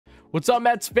What's up,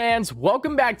 Mets fans?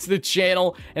 Welcome back to the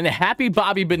channel, and a happy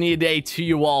Bobby Bonilla Day to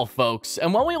you all, folks.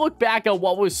 And when we look back at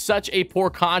what was such a poor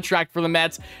contract for the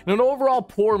Mets and an overall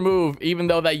poor move, even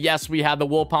though that, yes, we had the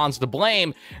Wilpons to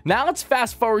blame, now let's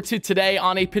fast forward to today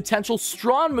on a potential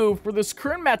strong move for this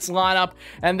current Mets lineup,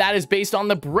 and that is based on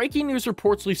the breaking news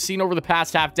reports we've seen over the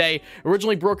past half day,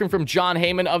 originally broken from John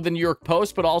Heyman of the New York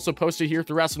Post, but also posted here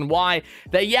through SNY,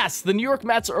 that yes, the New York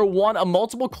Mets are one of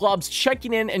multiple clubs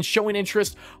checking in and showing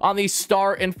interest on the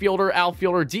star infielder,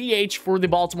 outfielder, DH for the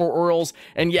Baltimore Orioles,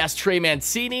 and yes, Trey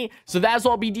Mancini. So that's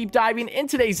what I'll be deep diving in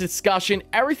today's discussion.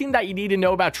 Everything that you need to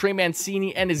know about Trey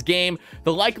Mancini and his game,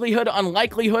 the likelihood,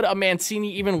 unlikelihood of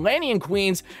Mancini even landing in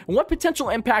Queens, and what potential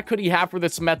impact could he have for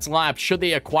this Mets lineup should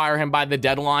they acquire him by the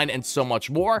deadline, and so much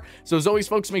more. So as always,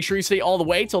 folks, make sure you stay all the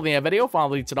way till the end of the video.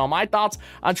 Finally, to know my thoughts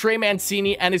on Trey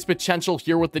Mancini and his potential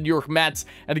here with the New York Mets.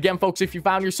 And again, folks, if you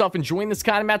found yourself enjoying this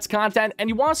kind of Mets content and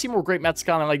you want to see more great Mets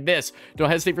content like this, don't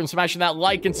hesitate from smashing that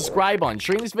like and subscribe button,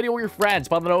 sharing this video with your friends,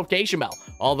 by the notification bell,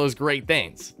 all those great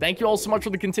things. Thank you all so much for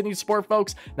the continued support,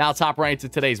 folks. Now let's hop right into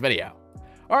today's video.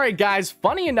 Alright guys,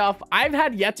 funny enough, I've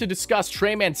had yet to discuss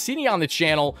Trey Mancini on the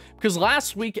channel because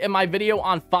last week in my video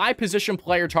on 5 position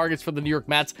player targets for the New York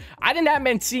Mets, I didn't have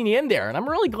Mancini in there, and I'm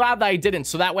really glad that I didn't,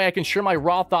 so that way I can share my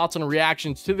raw thoughts and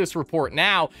reactions to this report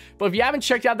now. But if you haven't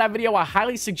checked out that video, I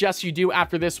highly suggest you do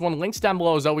after this one. Links down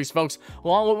below as always, folks,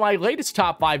 along with my latest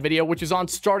top 5 video, which is on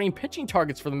starting pitching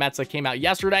targets for the Mets that came out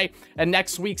yesterday. And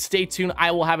next week, stay tuned,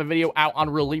 I will have a video out on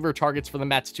reliever targets for the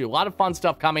Mets too. A lot of fun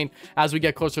stuff coming as we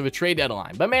get closer to the trade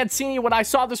deadline. But Mancini, when I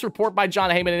saw this report by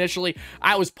John Heyman initially,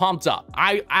 I was pumped up.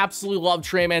 I absolutely love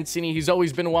Trey Mancini. He's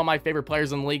always been one of my favorite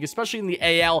players in the league, especially in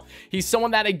the AL. He's someone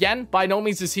that, again, by no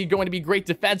means is he going to be great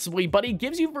defensively, but he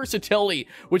gives you versatility,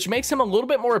 which makes him a little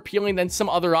bit more appealing than some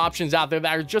other options out there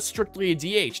that are just strictly a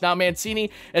DH. Now,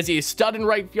 Mancini, is he a stud in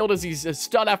right field? Is he a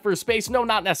stud at first base? No,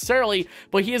 not necessarily,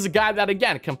 but he is a guy that,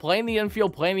 again, can play in the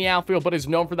infield, play in the outfield, but is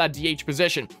known for that DH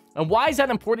position. And why is that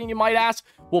important, you might ask?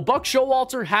 Well, Buck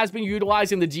Showalter has been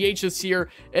utilizing the DH this year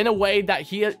in a way that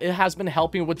he has been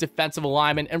helping with defensive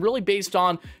alignment and really based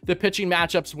on the pitching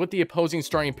matchups with the opposing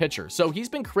starting pitcher. So he's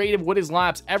been creative with his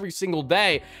laps every single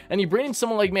day, and you bring in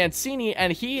someone like Mancini,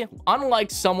 and he,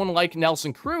 unlike someone like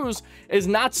Nelson Cruz, is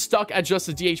not stuck at just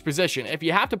the DH position. If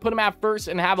you have to put him at first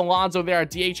and have Alonso there at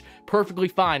DH, perfectly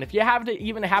fine. If you have to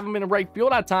even have him in the right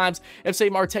field at times, if, say,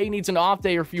 Marte needs an off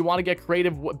day, or if you want to get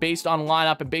creative based on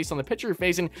lineup and based on the pitcher you're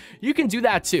facing, you can do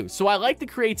that too. So I like the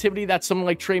creativity that someone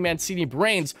like Trey Mancini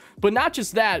brings, but not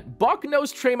just that, Buck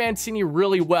knows Trey Mancini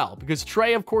really well, because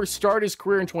Trey, of course, started his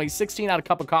career in 2016 out of a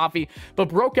cup of coffee, but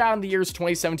broke out in the years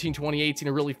 2017, 2018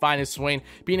 to really find his swing,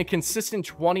 being a consistent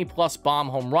 20-plus bomb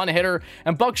home run hitter.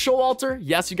 And Buck Showalter,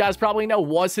 yes, you guys probably know,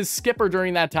 was his skipper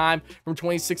during that time from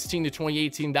 2016 to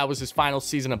 2018. That was his final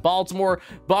season in Baltimore.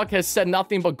 Buck has said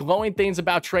nothing but glowing things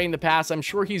about Trey in the past. I'm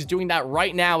sure he's doing that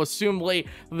right now, assumably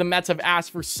the Mets have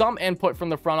asked for some input from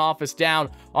the front office down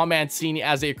on Mancini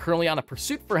as they are currently on a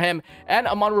pursuit for him. And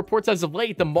among reports as of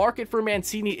late, the market for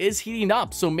Mancini is heating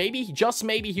up. So maybe, just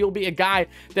maybe, he'll be a guy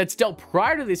that's dealt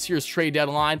prior to this year's trade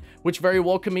deadline, which very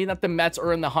well could mean that the Mets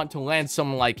are in the hunt to land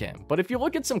someone like him. But if you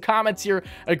look at some comments here,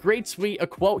 a great tweet, a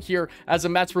quote here, as the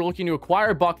Mets were looking to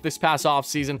acquire Buck this past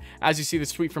offseason, as you see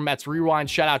this tweet from Mets Rewind,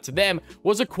 shout out to them,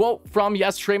 was a quote from,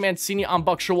 yes, Trey Mancini on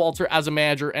Buck Showalter as a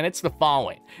manager, and it's the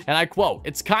following, and I quote,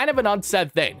 "It's kind of an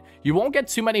unsaid thing. You won't get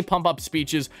too many pump-up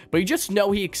speeches, but you just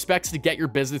know he expects to get your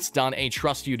business done and he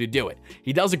trusts you to do it.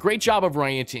 He does a great job of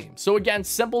running a team." So again,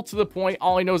 simple to the point.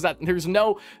 All I know is that there's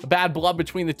no bad blood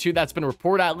between the two that's been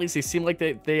reported. At least they seem like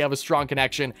they have a strong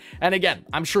connection. And again,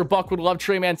 I'm sure Buck would love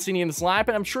Trey Mancini in this lineup,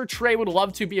 and I'm sure Trey would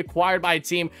love to be acquired by a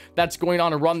team that's going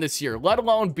on a run this year, let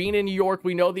alone being in New York.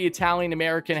 We know the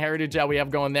Italian-American heritage that we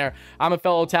have going there. I'm a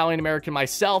fellow Italian-American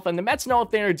myself, and the Mets know what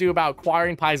they're going to do about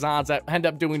acquiring paisans that end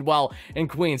up doing well in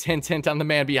Queens. Hint, hint on the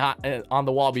man behind, on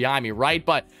the wall behind me, right?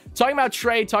 But talking about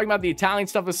Trey, talking about the Italian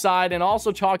stuff aside, and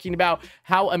also talking about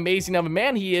how amazing of a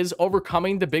man he is,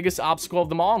 overcoming the biggest obstacle of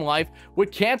them all in life with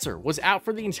cancer. Was out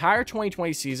for the entire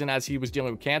 2020 season as he was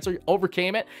dealing with cancer,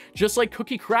 overcame it, just like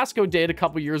Cookie Carrasco did a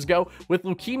couple years ago with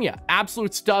leukemia.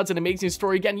 Absolute studs, an amazing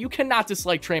story. Again, you cannot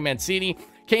dislike Trey Mancini.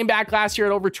 Came back last year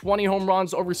at over 20 home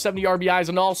runs, over 70 RBIs,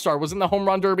 an all-star, was in the home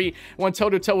run derby, went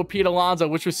toe-to-toe with Pete Alonso,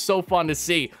 which was so fun to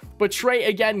see. But Trey,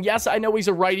 again, yes, I know he's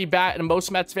a righty bat, and most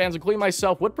Mets fans, including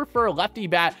myself, would prefer a lefty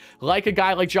bat, like a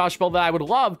guy like Josh Bell that I would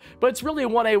love, but it's really a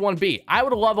 1A, 1B. I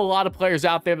would love a lot of players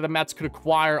out there that the Mets could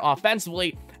acquire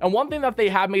offensively, And one thing that they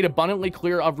have made abundantly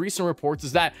clear of recent reports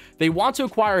is that they want to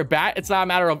acquire a bat. It's not a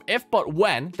matter of if, but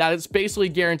when. That is basically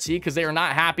guaranteed because they are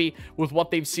not happy with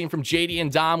what they've seen from JD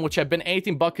and Dom, which have been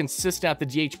anything but consistent at the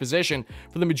DH position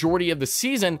for the majority of the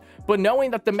season. But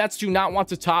knowing that the Mets do not want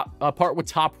to part with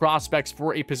top prospects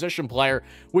for a position player,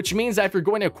 which means that if you're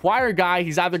going to acquire a guy,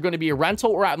 he's either going to be a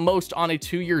rental or at most on a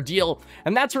 2-year deal.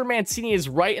 And that's where Mancini is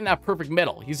right in that perfect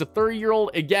middle. He's a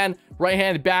 30-year-old, again,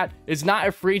 right-handed bat, is not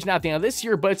a free agent at the end of this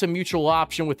year, but it's a mutual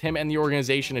option with him and the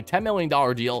organization, a $10 million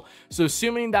deal. So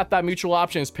assuming that that mutual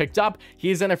option is picked up,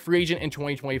 he is then a free agent in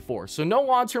 2024. So no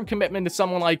long-term commitment to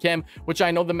someone like him, which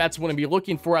I know the Mets wouldn't be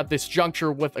looking for at this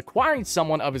juncture with acquiring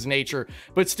someone of his nature.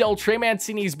 But still, Trey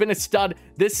Mancini has been a stud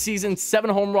this season. 7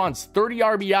 home runs, 30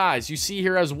 RBIs. You see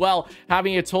here as well,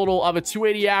 having a total of a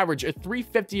 280 average, a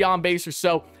 350 on base or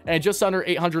so, and just under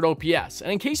 800 OPS.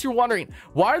 And in case you're wondering,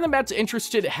 why are the Mets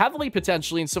interested heavily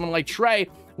potentially in someone like Trey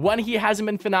when he hasn't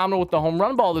been phenomenal with the home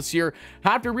run ball this year?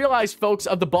 Have to realize, folks,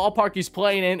 of the ballpark he's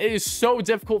playing in, it is so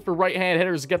difficult for right-hand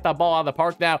hitters to get that ball out of the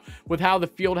park now with how the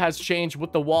field has changed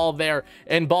with the wall there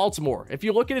in Baltimore. If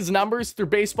you look at his numbers through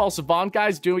Baseball Savant,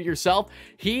 guys, do it yourself,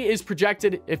 he is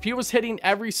projected, if he was hitting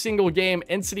every single game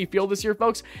in Citi Field this year,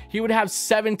 folks, he would have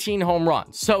 17 home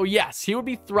runs. So yes, he would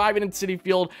be thriving in Citi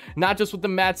Field, not just with the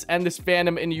Mets and this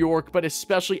fandom in New York, but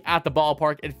especially at the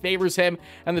ballpark. It favors him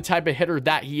and the type of hitter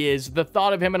that he is. The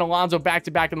thought of him and Alonso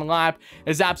back-to-back in the lineup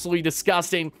is absolutely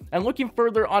disgusting. And looking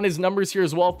further on his numbers here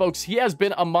as well, folks, he has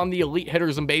been among the elite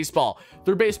hitters in baseball.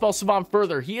 Through Baseball Savant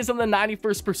further, he is in the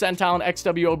 91st percentile in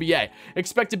XWOBA.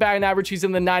 Expected batting average, he's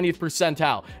in the 90th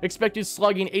percentile. Expected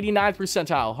slugging, 89th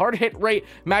percentile. Hard hit rate,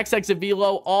 max exit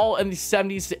velo, all in the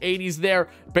 70s to 80s there.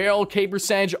 Barrel, K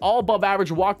percentage, all above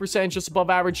average. Walk percentage, just above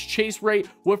average. Chase rate,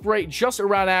 whip rate, just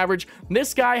around average.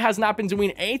 This guy has not been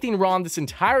doing anything wrong this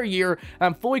entire year.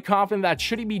 I'm fully confident that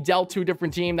should he be dealt to a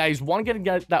different team, that he's one, going to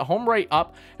get that home rate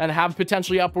up and have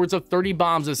potentially upwards of 30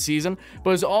 bombs this season,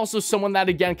 but is also someone that,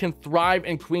 again, can thrive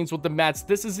in Queens with the Mets.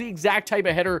 This is the exact type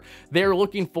of hitter they're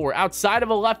looking for. Outside of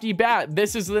a lefty bat,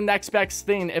 this is the next best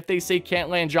thing if they say can't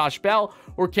land Josh Bell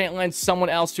or can't land someone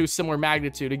else to a similar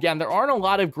magnitude. Again, there aren't a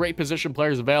lot of great position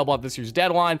players available at this year's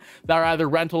deadline that are either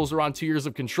rentals or on 2 years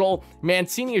of control.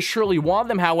 Mancini is surely one of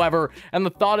them, however, and the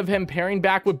thought of him pairing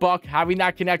back with Buck, having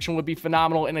that connection would be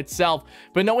phenomenal in itself.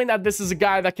 But knowing that this is a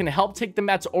guy that can help take the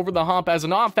Mets over the hump as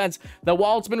an offense, that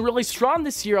while it's been really strong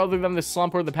this year, other than the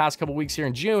slump over the past couple weeks here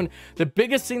in June, the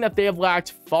biggest thing that they have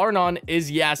lacked, far none,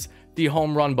 is yes, the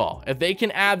home run ball. If they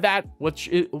can add that, which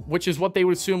is what they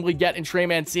would assumably get in Trey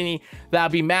Mancini,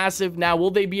 that'd be massive. Now,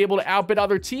 will they be able to outbid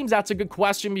other teams? That's a good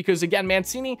question, because again,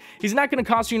 Mancini, he's not going to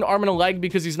cost you an arm and a leg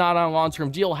because he's not on a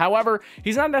long-term deal. However,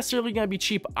 he's not necessarily going to be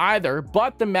cheap either.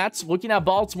 But the Mets, looking at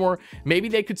Baltimore, maybe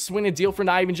they could swing a deal for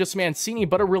not even just Mancini,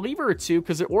 but a reliever or two,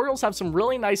 because the Orioles have some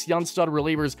really nice young stud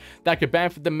relievers that could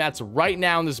benefit the Mets right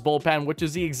now in this bullpen, which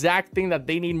is the exact thing that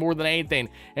they need more than anything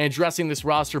in addressing this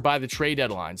roster by the trade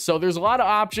deadline. So there's a lot of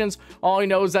options. All I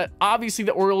know is that obviously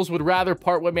the Orioles would rather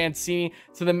part with Mancini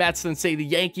to the Mets than, say, the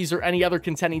Yankees or any other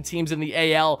contending teams in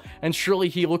the AL, and surely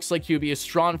he looks like he would be a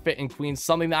strong fit in Queens,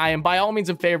 something that I am by all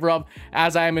means in favor of,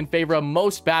 as I am in favor of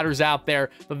most batters out there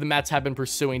that the Mets have been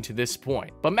pursuing to this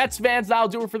point. But Mets fans, that'll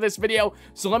do it for this video.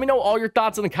 So let me know all your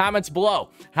thoughts in the comments below.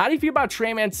 How do you feel about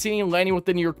Trey Mancini landing with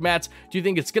the New York Mets? Do you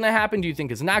think it's going to happen? Do you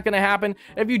think it's not going to happen?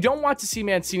 If you don't want to see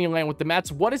Mancini land with the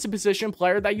Mets, what is a position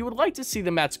player that you would like to see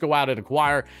the Mets go out and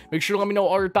acquire? Make sure to let me know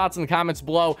all your thoughts in the comments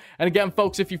below. And again,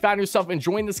 folks, if you found yourself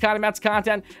enjoying this kind of Mets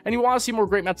content and you want to see more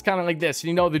great Mets content like this,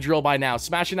 you know the drill by now.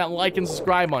 Smashing that like and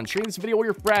subscribe button, sharing this video with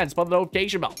your friends, put the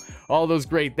notification bell, all those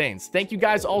great things. Thank you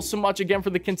guys all so much again for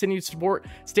the continued support.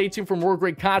 Stay tuned for more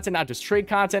great content, not just trade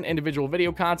content, individual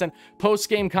video content,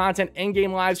 post-game content,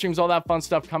 in-game live streams, all that fun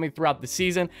stuff coming throughout the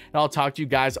season. And I'll talk to you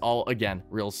guys all again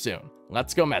real soon.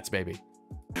 Let's go Mets, baby.